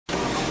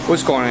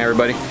What's going on,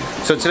 everybody?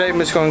 So today I'm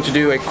just going to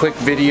do a quick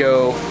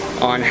video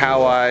on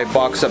how I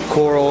box up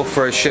coral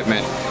for a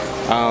shipment.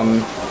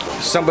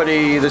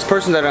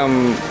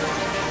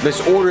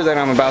 This order that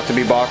I'm about to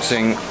be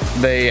boxing,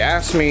 they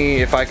asked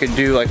me if I could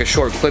do like a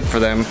short clip for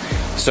them,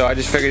 so I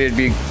just figured it'd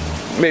be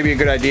maybe a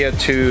good idea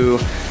to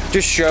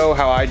just show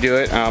how I do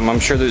it. I'm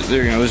sure that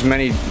there's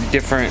many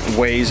different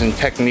ways and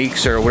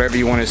techniques, or whatever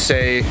you want to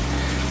say,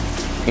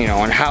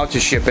 on how to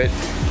ship it.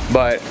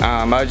 But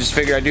I just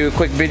figured I'd do a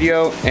quick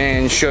video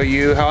and show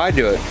you how I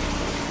do it.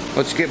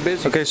 Let's get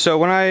busy. Okay, so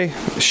when I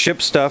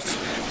ship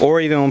stuff,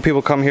 or even when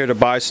people come here to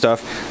buy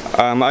stuff,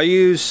 I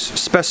use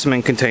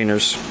specimen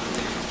containers.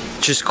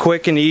 Just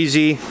quick and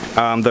easy.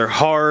 They're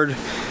hard,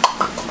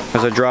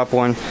 as I drop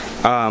one.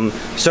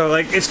 So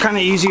like it's kind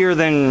of easier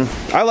than,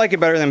 I like it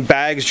better than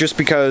bags, just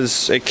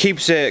because it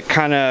keeps it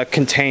kind of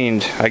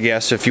contained, I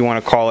guess, if you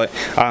want to call it.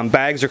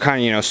 Bags are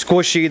kind of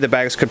squishy. The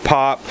bags could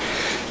pop.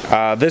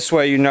 This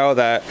way you know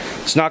that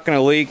it's not going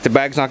to leak, the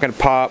bag's not going to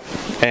pop,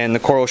 and the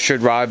coral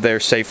should arrive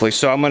there safely.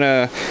 So I'm going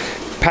to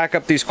pack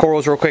up these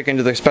corals real quick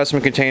into the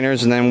specimen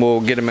containers, and then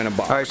we'll get them in a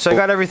box. Alright, so I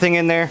got everything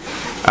in there.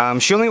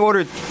 She only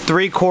ordered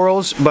 3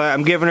 corals, but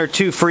I'm giving her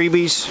 2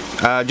 freebies,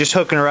 just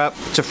hooking her up.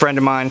 It's a friend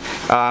of mine,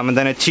 and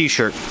then a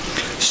t-shirt.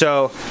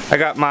 So I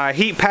got my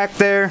heat pack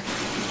there,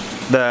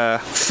 the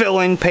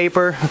fill-in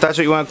paper, if that's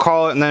what you want to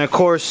call it, and then of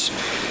course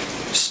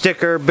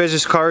sticker,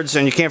 business cards,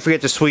 and you can't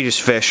forget the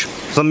Swedish fish.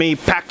 So let me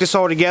pack this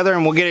all together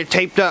and we'll get it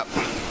taped up.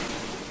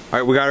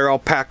 Alright, we got her all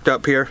packed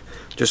up here.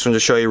 Just wanted to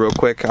show you real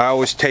quick. I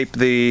always tape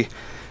the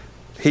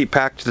heat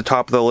pack to the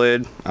top of the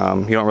lid.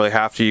 You don't really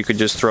have to, you could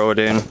just throw it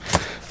in.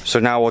 So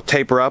now we'll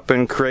tape her up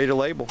and create a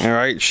label.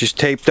 Alright, she's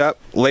taped up,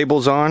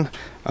 label's on.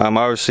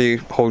 Obviously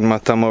holding my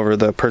thumb over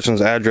the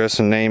person's address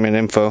and name and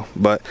info,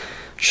 but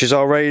she's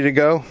all ready to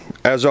go.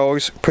 As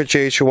always,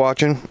 appreciate you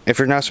watching. If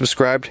you're not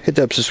subscribed, hit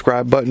that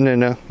subscribe button,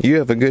 and you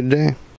have a good day.